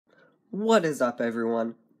What is up,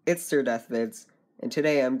 everyone? It's Sirdeathvids, and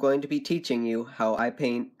today I'm going to be teaching you how I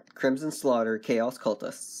paint Crimson Slaughter Chaos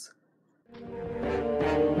Cultists.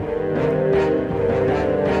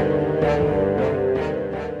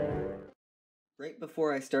 Right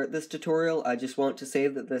before I start this tutorial, I just want to say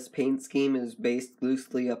that this paint scheme is based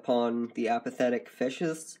loosely upon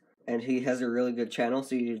TheApatheticFishes, and he has a really good channel,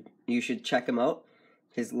 so you should check him out.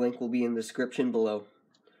 His link will be in the description below.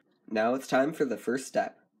 Now it's time for the first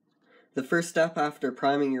step. The first step after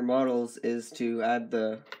priming your models is to add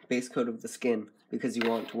the base coat of the skin, because you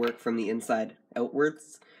want to work from the inside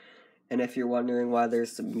outwards. And if you're wondering why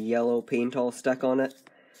there's some yellow paint all stuck on it,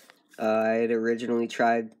 I had originally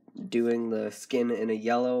tried doing the skin in a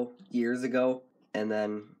yellow years ago, and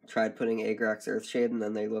then tried putting Agrax Earthshade, and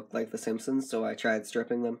then they looked like The Simpsons, so I tried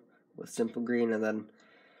stripping them with simple green, and then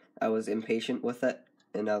I was impatient with it,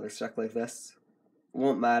 and now they're stuck like this.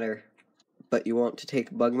 Won't matter, but you want to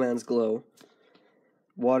take Bugman's Glow,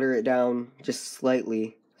 water it down just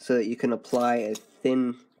slightly so that you can apply a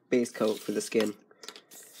thin base coat for the skin.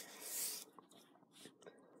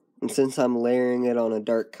 And since I'm layering it on a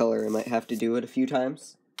dark color, I might have to do it a few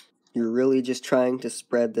times. You're really just trying to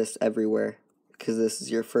spread this everywhere, because this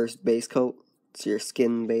is your first base coat. It's your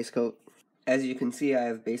skin base coat. As you can see, I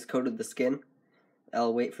have base coated the skin.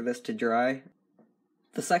 I'll wait for this to dry.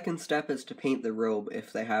 The second step is to paint the robe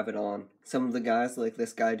if they have it on. Some of the guys, like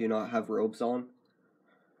this guy, do not have robes on.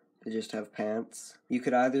 They just have pants. You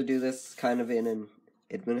could either do this kind of in an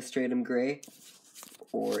Administratum gray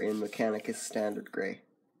or in Mechanicus standard gray.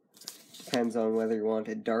 Depends on whether you want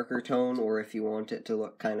a darker tone or if you want it to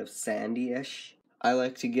look kind of sandy-ish. I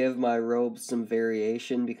like to give my robes some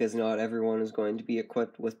variation because not everyone is going to be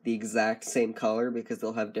equipped with the exact same color because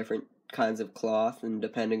they'll have different kinds of cloth, and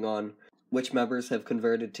depending on which members have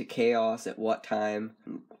converted to Chaos at what time,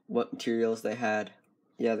 what materials they had.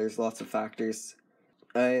 Yeah, there's lots of factors.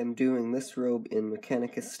 I am doing this robe in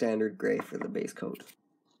Mechanicus standard gray for the base coat.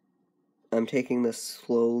 I'm taking this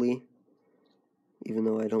slowly, even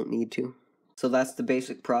though I don't need to. So that's the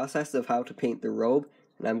basic process of how to paint the robe,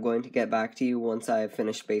 and I'm going to get back to you once I have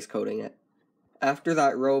finished base coating it. After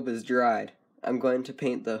that robe is dried, I'm going to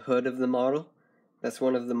paint the hood of the model. That's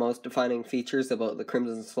one of the most defining features about the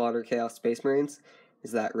Crimson Slaughter Chaos Space Marines,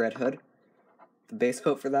 is that red hood. The base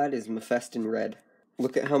coat for that is Mephiston Red.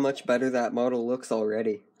 Look at how much better that model looks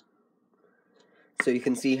already. So you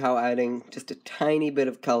can see how adding just a tiny bit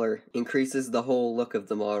of color increases the whole look of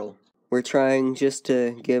the model. We're trying just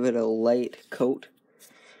to give it a light coat.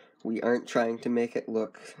 We aren't trying to make it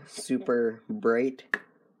look super bright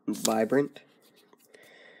and vibrant,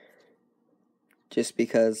 just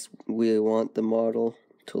because we want the model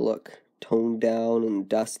to look toned down and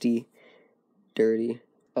dusty, dirty.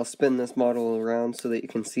 I'll spin this model around so that you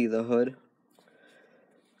can see the hood.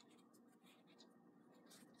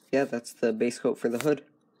 Yeah, that's the base coat for the hood.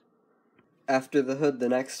 After the hood, the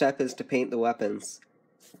next step is to paint the weapons.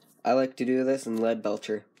 I like to do this in Lead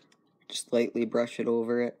Belcher. Just lightly brush it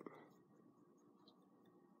over it.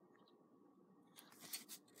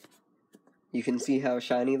 You can see how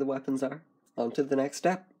shiny the weapons are. On to the next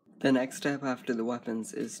step. The next step after the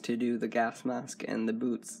weapons is to do the gas mask and the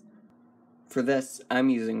boots. For this, I'm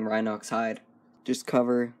using Rhinox hide. Just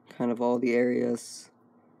cover kind of all the areas.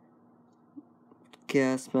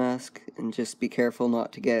 Gas mask, and just be careful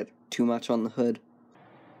not to get too much on the hood.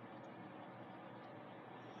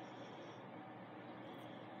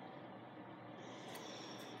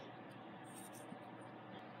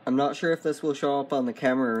 I'm not sure if this will show up on the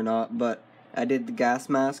camera or not, but I did the gas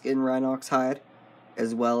mask in Rhinox hide,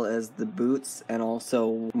 as well as the boots, and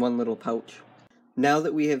also one little pouch. Now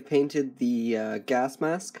that we have painted the gas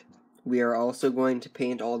mask, we are also going to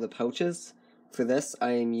paint all the pouches. For this,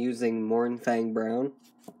 I am using Mornfang Brown.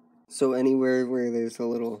 So anywhere where there's a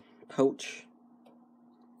little pouch,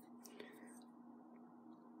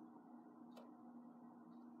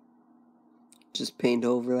 just paint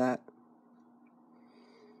over that.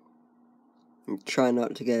 And try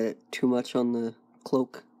not to get too much on the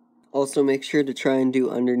cloak. Also make sure to try and do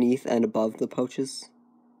underneath and above the pouches.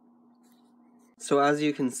 So as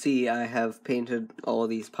you can see, I have painted all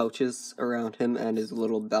these pouches around him and his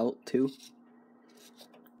little belt too.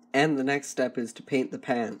 And the next step is to paint the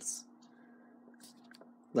pants.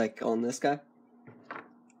 Like on this guy.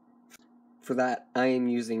 For that, I am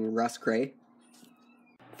using Rust Gray.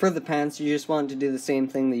 For the pants, you just want to do the same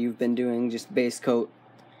thing that you've been doing, just base coat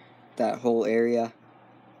that whole area.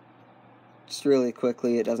 Just really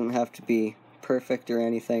quickly, it doesn't have to be perfect or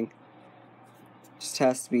anything. Just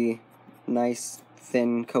has to be nice,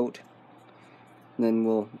 thin coat. And then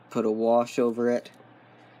we'll put a wash over it,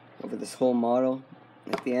 over this whole model.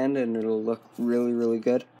 at the end, and it'll look really, really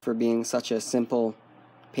good for being such a simple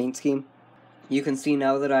paint scheme. You can see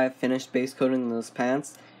now that I've finished base coating those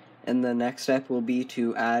pants, and the next step will be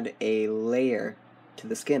to add a layer to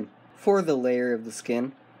the skin. For the layer of the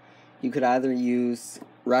skin, you could either use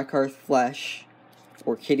Rakarth Flesh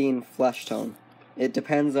or Kittian Flesh Tone. It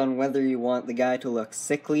depends on whether you want the guy to look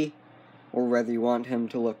sickly or whether you want him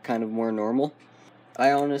to look kind of more normal.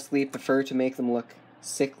 I honestly prefer to make them look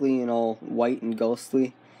sickly and all white and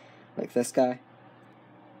ghostly, like this guy.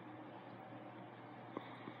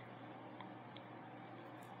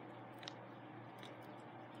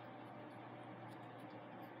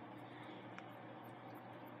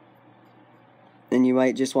 And you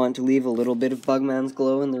might just want to leave a little bit of Bugman's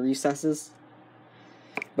glow in the recesses,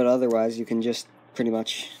 but otherwise you can just pretty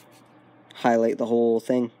much highlight the whole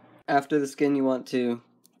thing. After the skin, you want to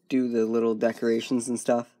do the little decorations and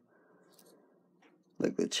stuff,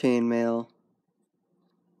 like the chainmail,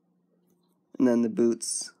 and then the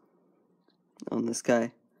boots on this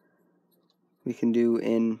guy. We can do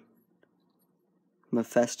in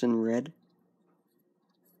Mephiston Red.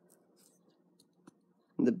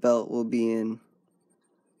 The belt will be in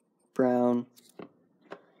brown,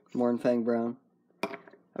 Mornfang brown.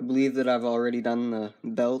 I believe that I've already done the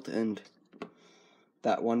belt and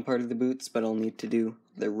that one part of the boots, but I'll need to do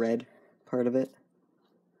the red part of it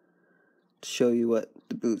to show you what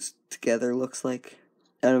the boots together looks like.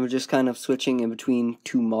 And I'm just kind of switching in between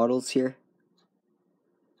two models here,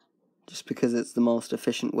 just because it's the most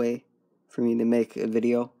efficient way for me to make a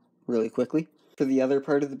video really quickly. For the other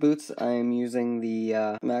part of the boots, I'm using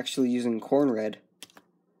I'm actually using Corn Red.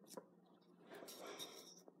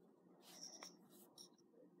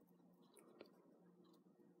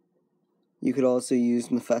 You could also use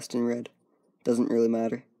Mephiston Red, doesn't really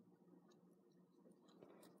matter.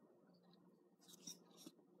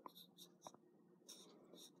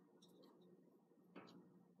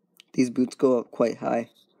 These boots go up quite high.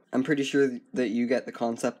 I'm pretty sure that you get the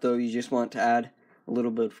concept though. You just want to add a little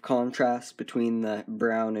bit of contrast between the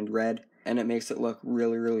brown and red, and it makes it look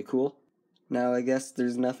really, really cool. Now I guess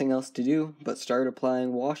there's nothing else to do but start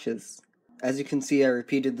applying washes. As you can see, I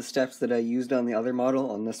repeated the steps that I used on the other model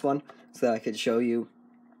on this one, so that I could show you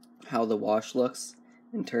how the wash looks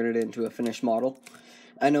and turn it into a finished model.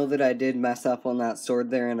 I know that I did mess up on that sword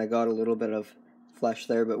there and I got a little bit of flesh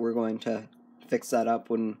there, but we're going to fix that up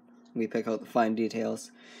when we pick out the fine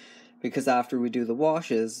details. Because after we do the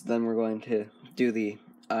washes, then we're going to do the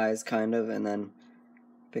eyes kind of, and then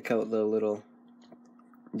pick out the little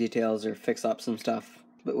details or fix up some stuff.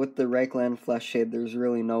 But with the Reichland flesh shade, there's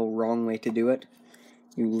really no wrong way to do it.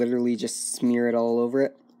 You literally just smear it all over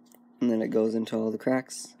it, and then it goes into all the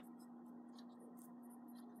cracks.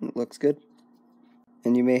 It looks good.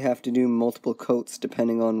 And you may have to do multiple coats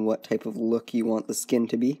depending on what type of look you want the skin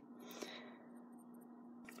to be.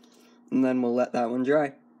 And then we'll let that one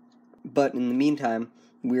dry. But in the meantime,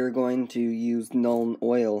 we're going to use Nuln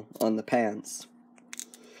Oil on the pants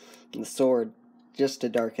and the sword just to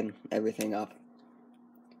darken everything up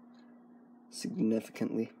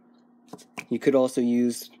significantly. You could also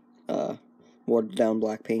use watered down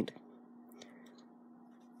black paint.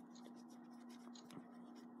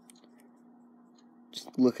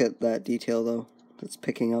 Just look at that detail though, that's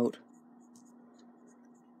picking out.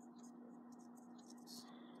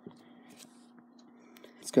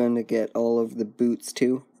 It's going to get all over the boots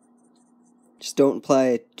too. Just don't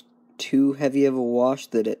apply too heavy of a wash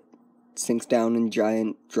that it sinks down in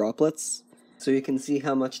giant droplets. So you can see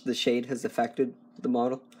how much the shade has affected the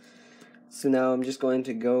model. So now I'm just going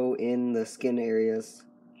to go in the skin areas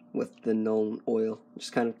with the Nuln Oil.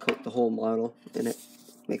 Just kind of coat the whole model in it.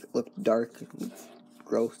 Make it look dark and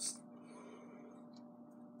gross.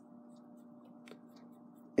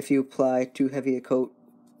 If you apply too heavy a coat,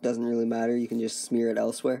 doesn't really matter. You can just smear it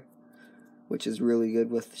elsewhere, which is really good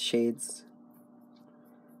with shades.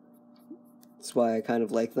 That's why I kind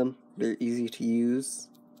of like them. They're easy to use,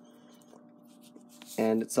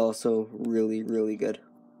 and it's also really, really good.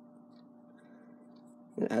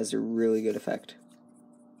 It has a really good effect.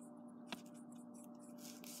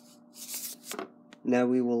 Now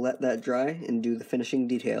we will let that dry and do the finishing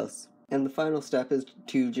details. And the final step is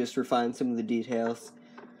to just refine some of the details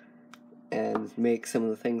and make some of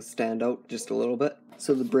the things stand out just a little bit.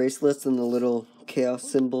 So the bracelets and the little chaos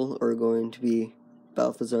symbol are going to be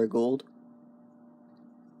Balthazar gold.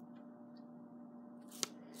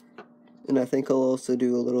 And I think I'll also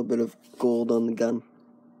do a little bit of gold on the gun.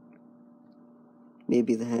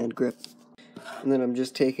 Maybe the hand grip. And then I'm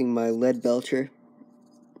just taking my lead belcher,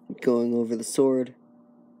 going over the sword.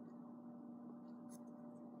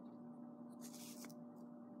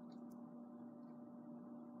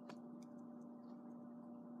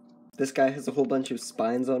 This guy has a whole bunch of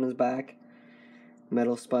spines on his back,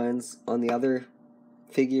 metal spines. On the other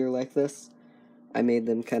figure like this, I made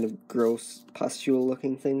them kind of gross pustule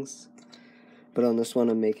looking things, but on this one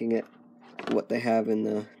I'm making it what they have in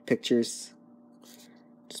the pictures,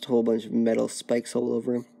 just a whole bunch of metal spikes all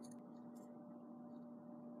over him.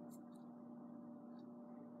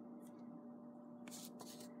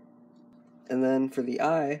 And then for the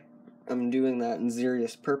eye, I'm doing that in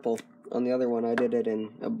Sirdeathvids purple. On the other one I did it in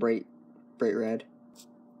a bright red.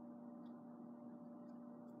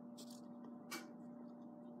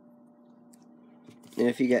 And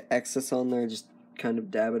if you get excess on there, just kind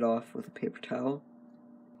of dab it off with a paper towel.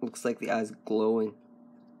 Looks like the eye's glowing.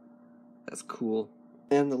 That's cool.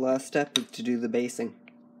 And the last step is to do the basing.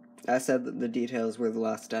 I said that the details were the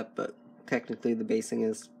last step, but technically the basing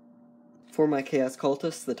is. For my Chaos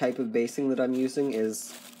Cultist, the type of basing that I'm using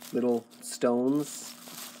is little stones,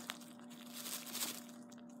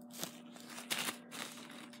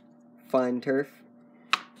 fine turf,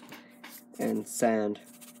 and sand.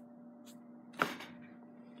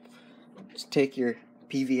 Just take your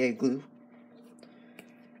PVA glue,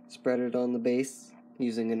 spread it on the base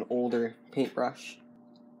using an older paintbrush,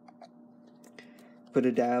 put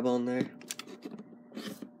a dab on there.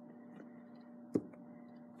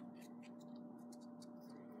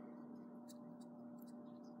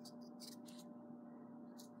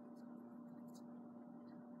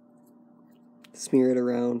 Smear it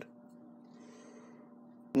around.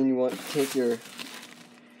 Then you want to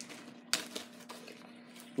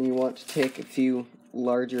take a few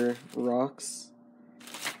larger rocks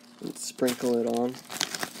and sprinkle it on.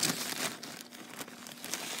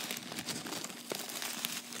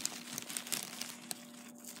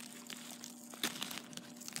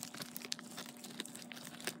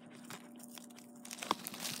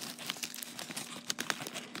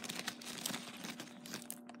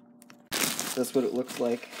 That's what it looks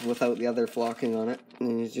like without the other flocking on it.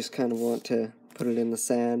 And you just kind of want to put it in the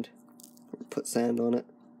sand, or put sand on it.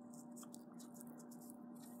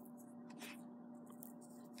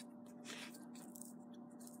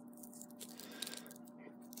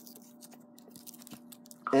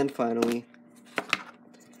 And finally,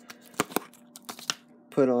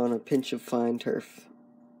 put on a pinch of fine turf.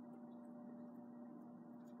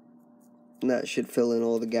 And that should fill in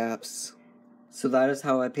all the gaps. So that is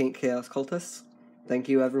how I paint Chaos Cultists. Thank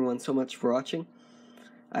you everyone so much for watching.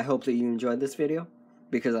 I hope that you enjoyed this video,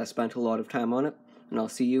 because I spent a lot of time on it, and I'll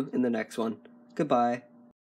see you in the next one. Goodbye.